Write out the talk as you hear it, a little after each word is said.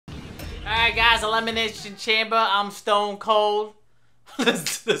Alright guys, Elimination Chamber, I'm Stone Cold.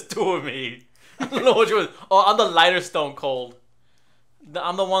 There's two of me. I don't know which one. Oh, I'm the lighter Stone Cold.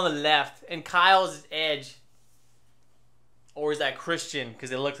 I'm the one on the left. And Kyle's Edge. Or is that Christian? Because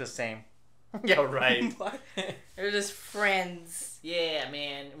they look the same. Yeah, right. They're just friends. Yeah,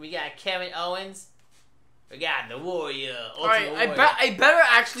 man. We got Kevin Owens. We got the Warrior. Alright, I better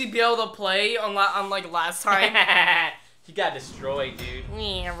actually be able to play unlike last time. He got destroyed, dude.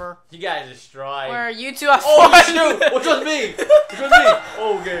 Never. He got destroyed. Where you two are Oh, shoot! Which one's me? Which one's me?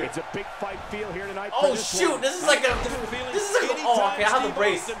 Oh, okay. It's a big fight feel here tonight. Oh, shoot! This is like a... Oh, okay, I have the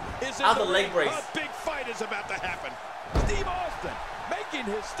brace. I have the leg brace. A big fight is about to happen. Steve Austin making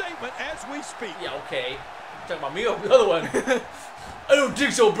his statement as we speak. Yeah, okay. You talking about me or the other one? I don't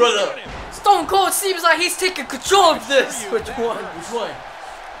think so, brother. Stone Cold seems like he's taking control of this. Which one? Which one?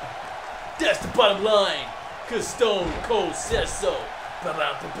 That's the bottom line. Cause Stone Cold says so.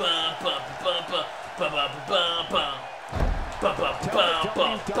 Not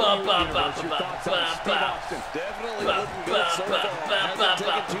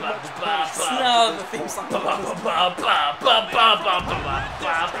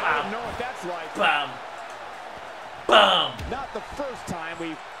the first time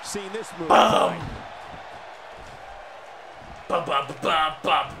we've seen this move. Oh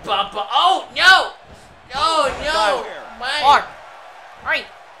no! Oh no! My Alright.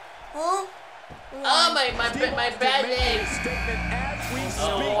 Oh my bad leg.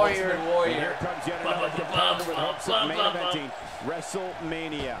 Warrior. Here comes yet another competitor with hopes of main eventing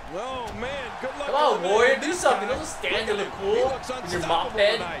WrestleMania. Oh man, good luck. Come on, Warrior, do something. Don't just stand there look cool with your Mop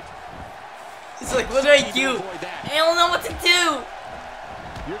Head. He's like, what do I do? I don't know what to do.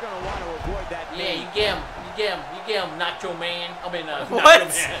 You're gonna want to avoid that. Yeah, you get him. You get him, Nacho Man. I mean, what?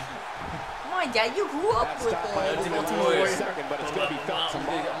 Nacho Man. Come on, Dad, you grew up with Ultimate Warrior second, but it's gonna be felt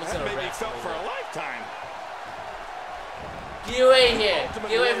tomorrow. That may be felt for a lifetime. Get away here.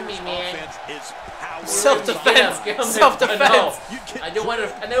 Get away from me, man. Self-defense. Self-defense. I don't want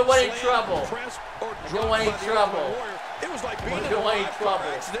any trouble. I don't want any trouble. It was like being I don't want any trouble.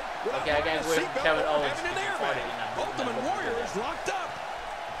 accident. Okay, I gotta wait for Kevin Owens. Ultimate Warrior is locked up.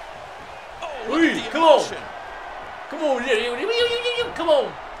 Oh, come on. Come on, come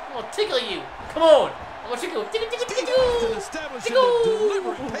on. I'll tickle you. Come on. I'm gonna tickle. Tickle.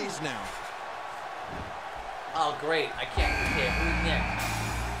 Deliberate pace now. Oh, great. I can't. Okay, who's next?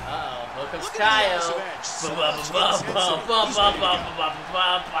 Uh-oh. Here comes Kyle.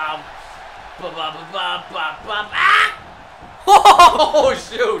 Oh,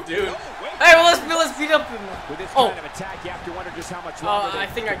 shoot, dude. Hey, well, let's beat up him. With this kind of attack, you have to wonder just how much longer I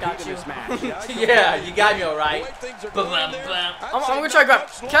think I got you. this match. Yeah, you got me all right. I'm gonna try to grab.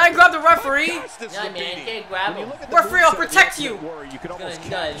 Can I grab the referee? Yeah, man, you can't grab him. Referee, I'll protect you.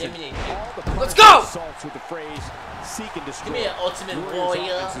 Eliminate you. Let's go. Give me an Ultimate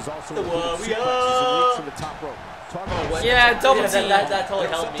Warrior. The Warrior. Yeah, double team. That totally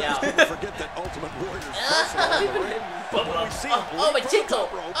helped me out. Forget that Ultimate Warrior's Oh, my tickle.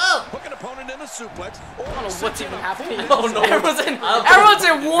 Oh. Hook an opponent in a suplex. I don't know what's even happening. Oh no. Everyone's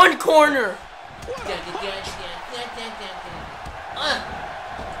in one corner.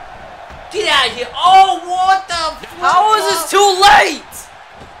 Get out of here. Oh, what the fuck? How is this too late?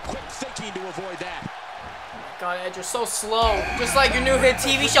 Quick thinking to avoid that. God, Ed, you're so slow. Just like your new hit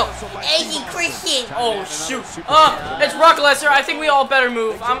TV show, Agent Christian. Oh shoot! It's Brock Lesnar. I think we all better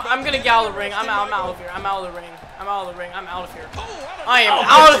move. I'm gonna get out of the ring. I'm out of here. I'm out of the ring. I'm out of the ring. I'm out of here. I am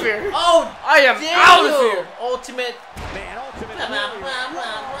out of here. Oh, I am out of here. Ultimate. Man, Ultimate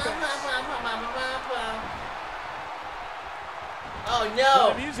Oh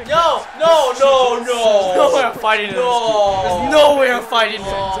no! No! No way I'm fighting this. There's no way I'm fighting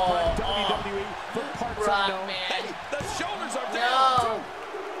this. Brock, man. The shoulders are down. No.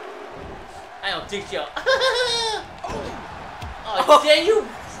 I don't think so. Oh, dare you?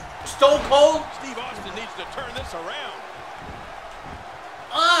 Stone Cold? Steve Austin needs to turn this around.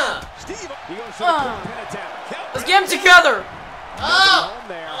 Steve, he goes for the pin attempt. Let's get them together. Come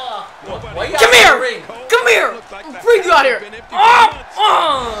here! Come here! Bring you out here!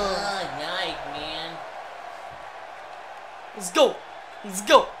 Nice, man. Let's go! Let's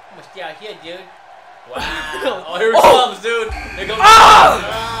go! What's out here, dude? Wow. Oh, here it comes, dude. There goes.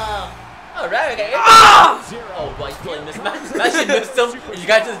 Alright, okay. Oh, boy, he's pulling this match. That shit missed him. You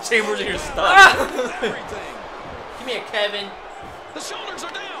got to the chambers and you're stuck. Give me a Kevin. The shoulders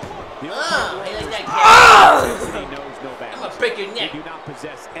are down. I like that, Kevin. I'm gonna break your neck. Do not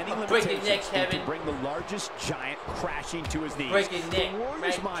possess any break your neck, Kevin. To bring the largest giant crashing to his knees. Break your neck.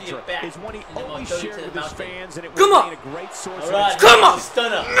 Warrior's mantra is one he always shared with his fans, and it will remain a great source of Come on!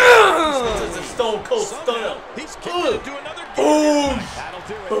 Stunner.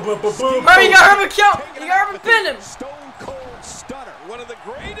 Hurry, you got him a count. You got him a pin him. Stone Cold Stunner. One of the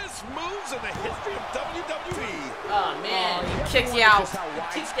greatest moves in the history of WWE. Oh man, He kicked you out.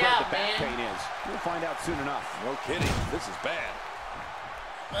 Kicked out, man. We'll find out soon enough. No kidding. This is bad.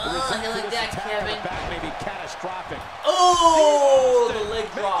 Oh, you like that, Kevin? Back may be catastrophic. Oh, the leg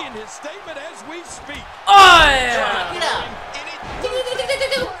drop. Making his statement as we speak. Oh yeah. Get up.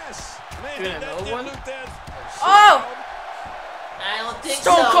 Doing another one? Oh! Oh. I don't think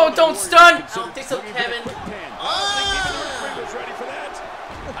Stone so. Cold, don't stun. I don't think so, Kevin. Was ready for that.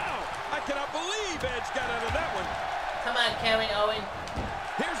 Wow, I cannot believe Edge got out of that one. Come on, Kevin Owen.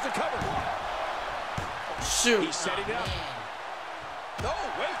 Here's the cover. Shoot. He's setting it up. No,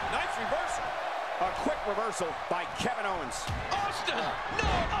 wait, nice reversal. A quick reversal by Kevin Owens. Austin, no,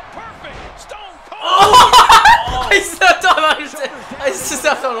 a perfect Stone Cold. Oh! I stepped on Undertaker. I just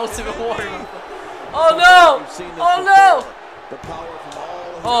stepped on Ultimate Warrior. Oh no! Oh no! The power from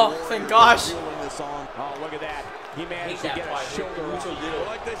all Oh, thank gosh. Oh, look at that. He managed to get a shoulder up. Well,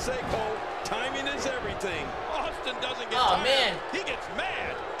 like they say, Cole, timing is everything. Austin doesn't get tired. Man. He gets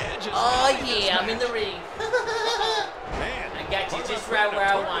mad. Edge is Yeah, I'm in the ring. Man. I got you just right where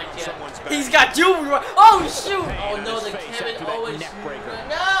I want you. He's got you. Oh shoot! Oh no, the Kevin Owens.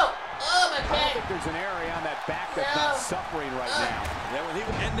 No! Oh my back. There's an area on that back that's not suffering right now.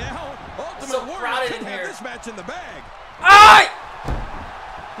 And now, Ultimate So Warrior crowded could in have here. this match in the bag. Aye!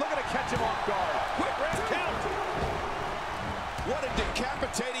 Looking to catch him off guard. Quick round count. What a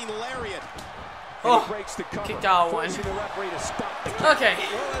decapitating lariat. Oh, He breaks the cover, kicked out one. forcing the referee to stop the Okay.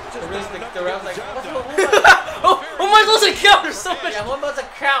 Well, that's just not enough The to ref's get like, the job what done. Oh my God, those counter so much. Yeah, what about the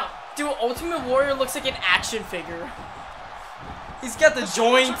count? Dude, Ultimate Warrior looks like an action figure. He's got the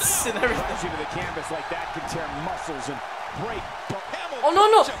joints and everything. Crashing to the canvas like that can tear muscles and break. Oh no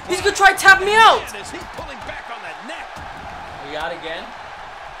no! He's gonna try to tap me out. Is he pulling back on that neck? Are you out again?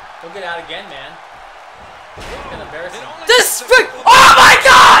 Don't get out again, man. It's kind of embarrassing. This freak! Oh my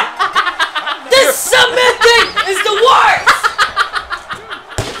God! This submit thing is the worst.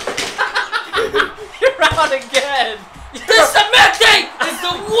 You're out again. This submit thing is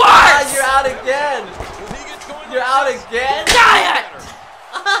the worst. You're out again. You're out again. Die it!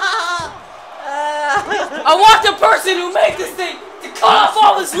 I want the person who made this thing to cut off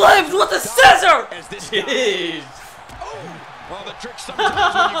all his limbs with a scissor! Jeez. Well, the trick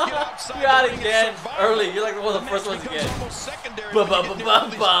sometimes when you get outside. You're out again. Early. You're like one of the first ones again. Just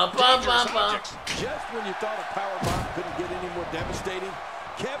when you thought a power bomb couldn't get any more devastating,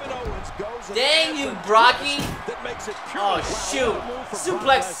 Kevin Owens goes. Dang you, Brocky. That makes it Oh shoot.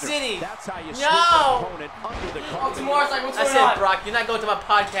 Suplex City. That's how you No. Oh, tomorrow's like, what's I going said, on? Brock, you're not going to my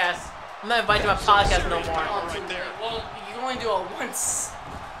podcast. I'm not invited to my podcast no more. Right there. Well, you can only do it once.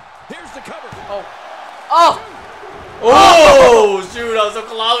 Here's the cover. Oh. Oh! Oh, shoot, I was so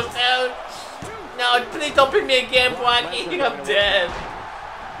close, dude. No, please don't pick me again, Brocky. I'm dead.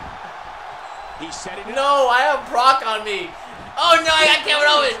 He's setting it up. No, I have Brock on me. Oh, no, I got Kevin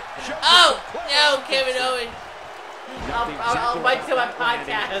Owens. Oh, no, Kevin Owens. I'll invite you to my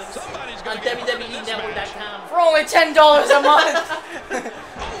podcast on WWEnetwork.com. For only $10 a month!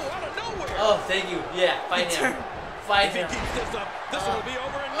 Oh, thank you. Yeah, fight him. Fight If he him. keeps this up, this will be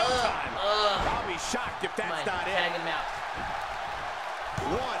over in no time. I'll be shocked if that's not it. Tag him out.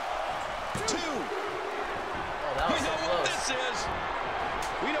 1, 2. Oh, that We was so know what close. this is.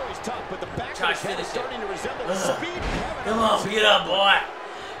 We know he's tough, but the back Try of his head is finish it. starting to resemble the speed. Kevin Come Owens. on, get up, boy.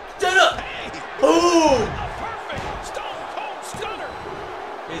 Get up. Hey, Ooh. a perfect Stone Cold Stunner.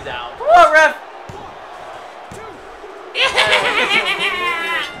 He's out. Come on, ref!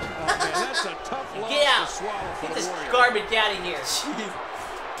 Oh, man, that's a tough loss Get out. to swallow for Get the this Warrior. garbage out of here. Jeez.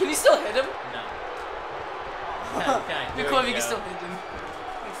 Can you still hit him? No. Be cool if you can still hit him.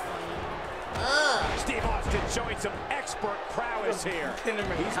 Steve Austin showing some expert prowess here. Pin him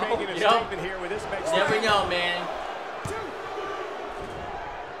He's out. making a Yup. statement here with this next Never move. know, man.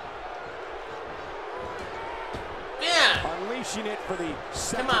 Yeah. Unleashing it for the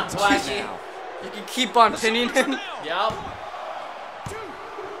second on, time Flashy. now. You can keep on pinning him. Yup.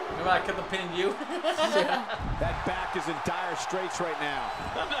 Remember I kept on pinning you? That back is in dire straits right now.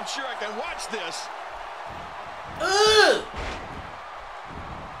 I'm not sure I can watch this. Ugh.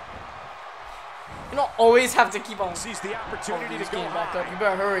 You don't always have to keep on. Sees the Oh, opportunity he's to go getting back up. high. You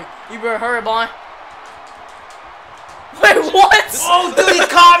better hurry. You better hurry, boy. Wait, what? Oh, dude, he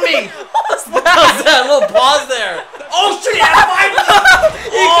caught me. What's What was that little pause there? Oh, shit, he had a fight.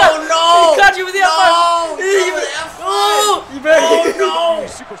 Oh, no. He caught you with the No. F5. He was F5. Oh, you better. Oh, no.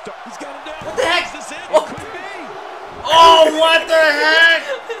 Superstar. He's got him down. What the heck? Is this it? Oh. It could be. Oh, what the heck?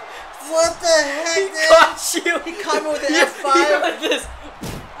 What the heck, He dude? caught you. He caught me with an You F5. like this.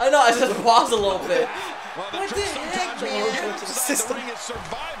 I know, I just paused a little bit. Well, What the heck, man? the ring is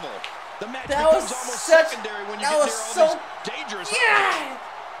survival. The match That was becomes almost such. secondary when you That get was near all so. these dangerous Yeah.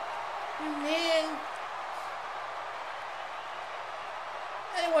 Man.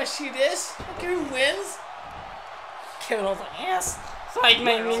 I didn't want to see this. I don't care who wins. Kevin Owens like ass. Fight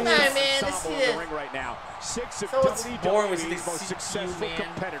my minions. Nah, man, let's see this. right now. 6 of So it's boring when WWE's you most see successful you, man.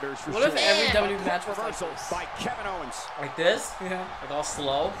 competitors for What if sure. every A WWE quick match was like reversal this? by Kevin Owens. Like this? Yeah. Like all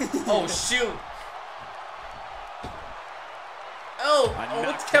slow. Oh shoot. Oh,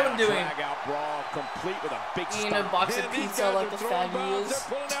 what's Kevin doing? Drag-out brawl, complete with a big Eating a box of pizza like the fat he is.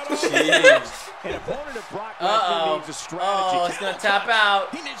 Jeez. An opponent of Brock Lesnar needs a strategy. Oh, he's gonna tap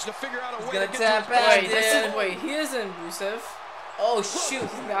out. He needs to figure out a way gonna to get tap to his out, best. dude. Wait, he isn't Rusev. Oh shoot,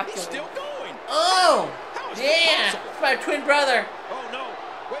 he's not He's still going. Oh, How is this yeah, possible? it's my twin brother. Oh no!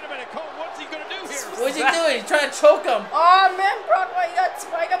 Wait a minute, Cole. What's he gonna do here? What's he doing? He's trying to choke him. Oh man, Brock, why you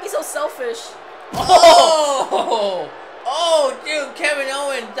gotta be so selfish? Oh, oh, dude, Kevin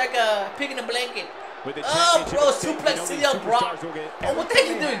Owens like a pig in a blanket. With the Oh, championship bro, at stake, suplex you know to these the Brock. superstars will get Oh, what the heck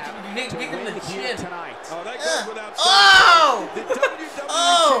you everything doing? they have Kick him in the to win here chin. tonight. Oh, that goes without saying. Oh, The WWE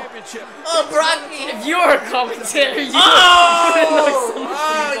Oh. Championship. oh, Brocky. If you were a commentator, you Oh,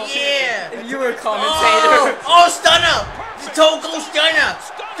 yeah. if you were a commentator. Oh, stunner. Stone Cold stunner.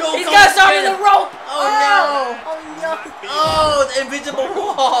 Stone He's Cold got something stunner. in the rope. Oh, no. Oh no. Oh, the invisible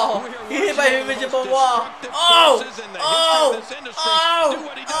wall. He hit by the invisible wall. Oh,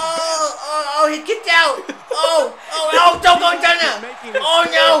 he kicked out. Oh, Stone Cold stunner. Oh,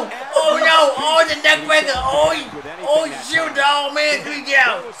 no. Oh, the neck breaker. Oh, shoot. Oh, man, 3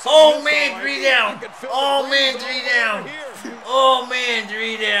 down. Oh, man, 3 down. Oh, man, 3 down. Oh, man,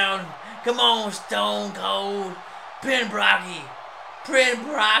 3 down. Come on, Stone Cold. Pin Brocky. Pin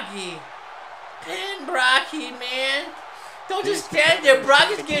Brocky. Pin Brocky, man. Don't just stand there.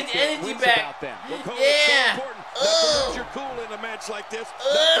 Brocky's getting energy back. Yeah. Lose your cool in a match like this.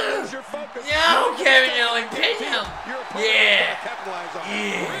 Lose your focus. No, Kevin Owens, pin him. Yeah.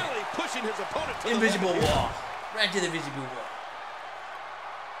 Really pushing his opponent to the Invisible limit here. wall. Right to the invisible wall.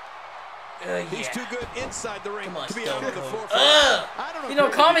 He's Yeah. too good inside the ring Come on, to be Stone out on the Cold. forefront. You know,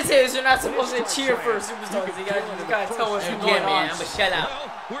 commentators are not supposed to cheer for superstars. You gotta tell what's Yeah, going man, on. I'm a shut up. Well,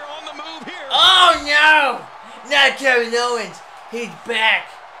 we're on the move here. Oh, no. Not Kevin Owens. He's back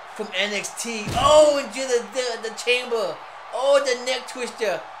from NXT. Oh, into the chamber. Oh, the neck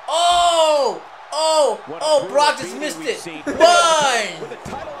twister. Oh, Brock just missed it. 1,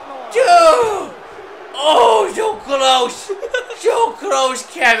 2. Oh, so close. So close,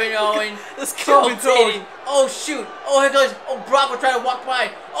 Kevin Owens. This So close. commentating. Oh, shoot. Oh, here goes. Oh, Brock was trying to walk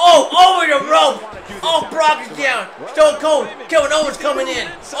by. Oh, over the rope. Oh, Brock is down. Stone Cold. Kevin Owens coming in.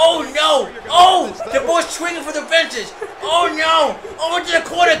 Oh, no. Oh, they're both swinging for the fences. Oh, no. Over to the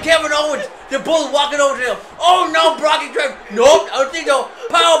corner, Kevin Owens. They're both walking over to him. Oh, no, Brock is trying. Nope, I don't think so.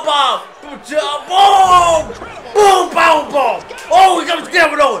 Power bomb. Boom. Boom, power bomb. Oh, he comes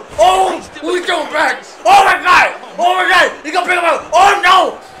Kevin Owens. Oh, he's going back. Oh, my God. Oh, my God. He's going to pick him up. Oh,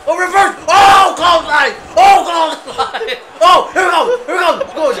 no. Oh, reverse! Oh, clothesline! Oh, clothesline! Oh, here we go!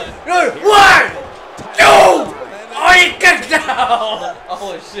 1, 2! Oh, he kicked out!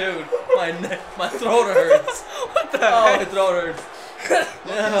 Oh, shoot! My throat hurts. What the Oh, my heck? throat hurts. You're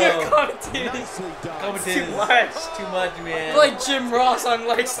No. commentating. Commentating too much, man. You're like Jim Ross on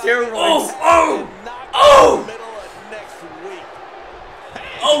like steroids. Oh!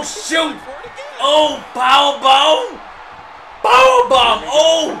 Oh, shoot! Oh, power bomb! Power bomb!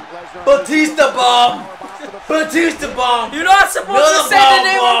 Oh! Batista bomb! Batista bomb! You're not supposed Another to say the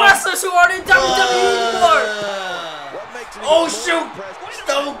name bomb. of wrestlers who aren't in WWE anymore. Oh, shoot!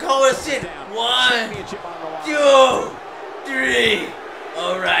 Stone Cold shit! 1, 2, 3.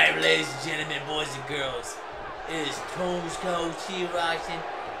 Alright, ladies and gentlemen, boys and girls. It is Stone Cold Steve Austin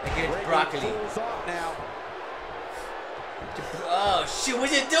against Broccoli. Oh, shoot,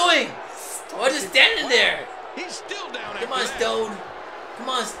 what's he doing? What's he standing there? He's still down. Come on, Stone. Come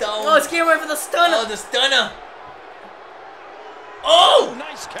on, Stone. No, let's get away for the stunner. Oh, the stunner. Oh!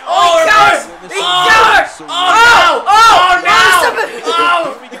 Nice count. Oh, counts! reverse! He Oh, counts! no! Oh, no!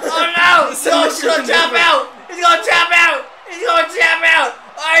 Oh, no! He's He's gonna tap out! He's gonna tap out! He's gonna tap out!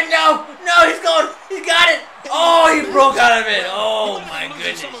 Oh, no! No, he's going! He got it! Oh, he broke out of it! Oh, my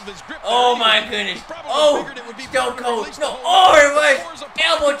goodness! Oh, my goodness! Oh, Stone Cold! No! Oh, reverse!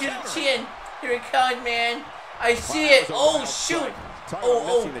 Elbow to the chin! Here it comes, man! I see it! Oh, shoot!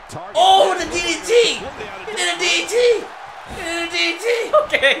 Oh, the DDT! He did a DDT! He did a DDT!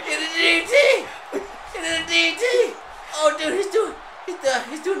 Okay. He did a DDT! He did a DDT! Oh, dude, he's doing...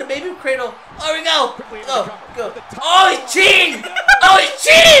 He's doing the baby cradle. Oh, we go. Go. Oh, he's cheating. Oh, he's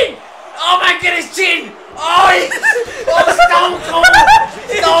cheating. Oh my goodness, cheating. Oh, Stone Cold.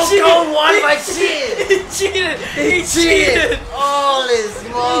 Stone Cold won by cheating. He cheated. He cheated. Holy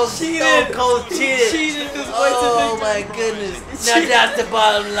smokes. Stone Cold cheated. He cheated his way to Oh victory. my goodness. Now that's the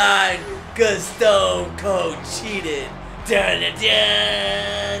bottom line. Cause Stone Cold cheated. Dun dun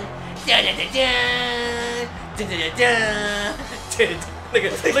dun. Dun dun dun dun. Dun dun dun dun. Look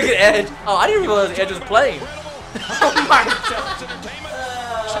at Edge. Oh, I didn't realize Edge was playing. Oh my god.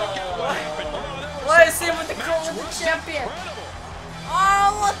 What is it with the crown of the champion?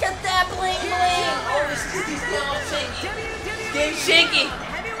 Oh, look at that bling bling. Oh, he's getting all shaky. He's getting shaky.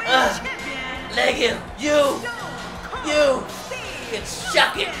 Leg him. You can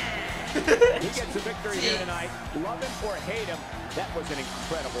shuck it. He gets a victory here tonight. Love him or hate him, that was an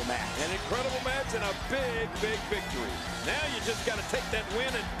incredible match. An incredible match and a big, big victory. Now you just got to take that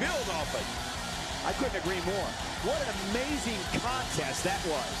win and build off it. I couldn't agree more. What an amazing contest that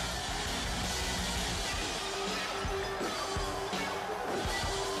was.